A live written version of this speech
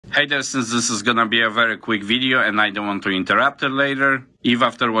Hey there, since this is gonna be a very quick video and I don't want to interrupt it later, if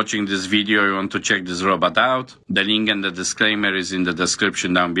after watching this video you want to check this robot out, the link and the disclaimer is in the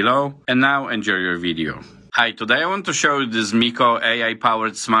description down below. And now enjoy your video. Hi, today I want to show you this Miko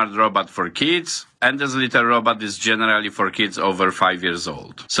AI-powered smart robot for kids. And this little robot is generally for kids over 5 years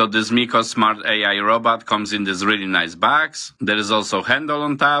old. So this Miko smart AI robot comes in this really nice box. There is also handle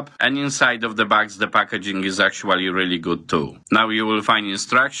on top, and inside of the box the packaging is actually really good too. Now you will find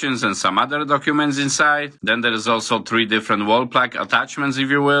instructions and some other documents inside. Then there is also 3 different wall plug attachments,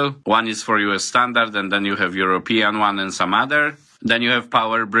 if you will. One is for US standard, and then you have European one and some other. Then you have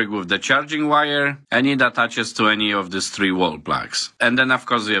power brick with the charging wire, and it attaches to any of these 3 wall plugs. And then of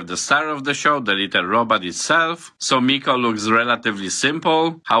course you have the star of the show, the little robot itself. So Miko looks relatively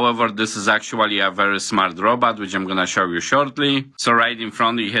simple, however this is actually a very smart robot, which I'm gonna show you shortly. So right in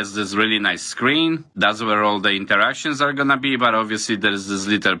front it has this really nice screen, that's where all the interactions are gonna be, but obviously there is this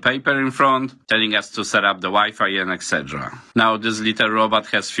little paper in front telling us to set up the Wi-Fi and etc. Now this little robot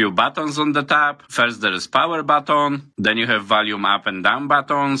has few buttons on the top. First there is power button, then you have volume up and down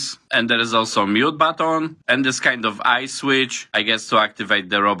buttons, and there is also mute button, and this kind of eye switch, I guess to activate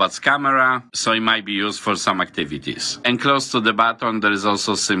the robot's camera, so it might be used for some activities. And close to the button there is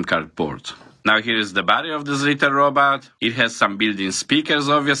also SIM card port. Now here is the body of this little robot. It has some built-in speakers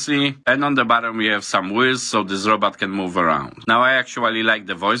obviously, and on the bottom we have some wheels so this robot can move around. Now I actually like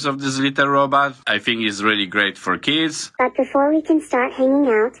the voice of this little robot. I think it's really great for kids. But before we can start hanging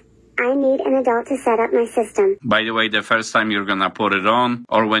out, I need an adult to set up my system. By the way, the first time you're gonna put it on,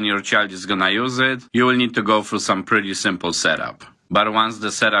 or when your child is gonna use it, you will need to go through some pretty simple setup. But once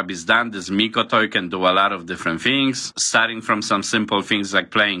the setup is done, this Miko toy can do a lot of different things, starting from some simple things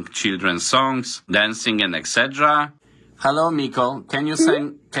like playing children's songs, dancing and etc. Hello Miko, can you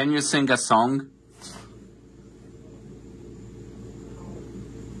sing a song?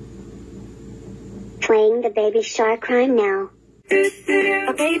 Playing the Baby Shark rhyme now.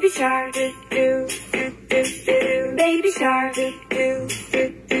 A baby shark, baby shark,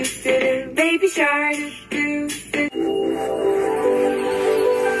 baby shark.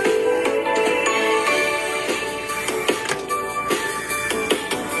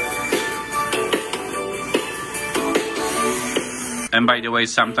 And by the way,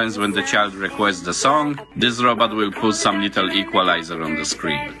 sometimes when the child requests the song, this robot will put some little equalizer on the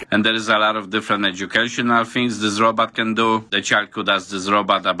screen. And there is a lot of different educational things this robot can do. The child could ask this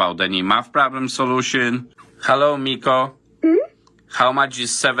robot about any math problem solution. Hello, Miko. How much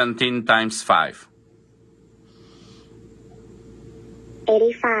is 17 times 5?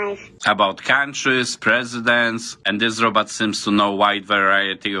 85. About countries, presidents, and this robot seems to know a wide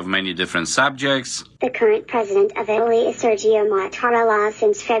variety of many different subjects. The current president of Italy is Sergio Mattarella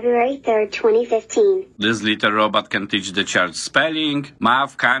since February 3rd, 2015. This little robot can teach the child spelling,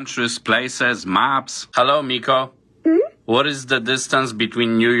 math, countries, places, maps. Hello, Miko. What is the distance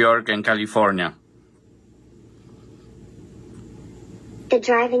between New York and California? The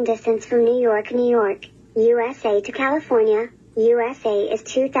driving distance from New York, USA to California, USA is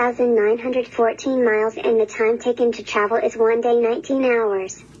 2,914 miles, and the time taken to travel is 1 day, 19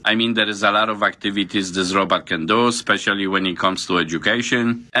 hours. I mean, there is a lot of activities this robot can do, especially when it comes to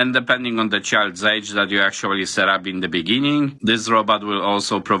education. And depending on the child's age that you actually set up in the beginning, this robot will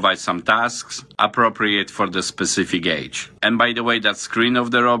also provide some tasks appropriate for the specific age. And by the way, that screen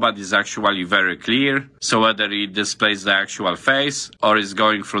of the robot is actually very clear, so whether it displays the actual face or is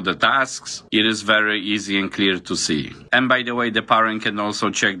going through the tasks, it is very easy and clear to see. And by the way, the parent can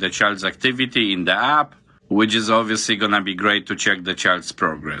also check the child's activity in the app, which is obviously gonna be great to check the child's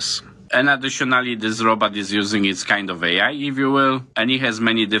progress. And additionally, this robot is using its kind of AI, if you will, and it has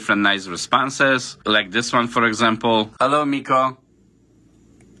many different nice responses, like this one for example. Hello Miko.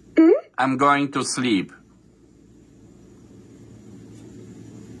 I'm going to sleep.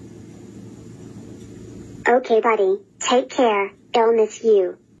 Okay, buddy. Take care. I'll miss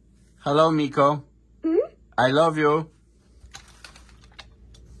you. Hello Miko. I love you.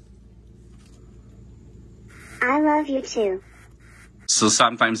 I love you too. So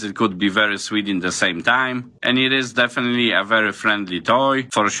sometimes it could be very sweet in the same time, and it is definitely a very friendly toy,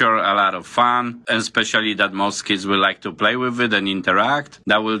 for sure a lot of fun, and especially that most kids will like to play with it and interact.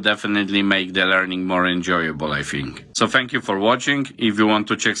 That will definitely make the learning more enjoyable, I think. So thank you for watching. If you want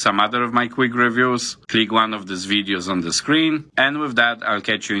to check some other of my quick reviews, click one of these videos on the screen, and with that I'll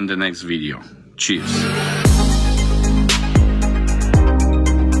catch you in the next video. Cheers!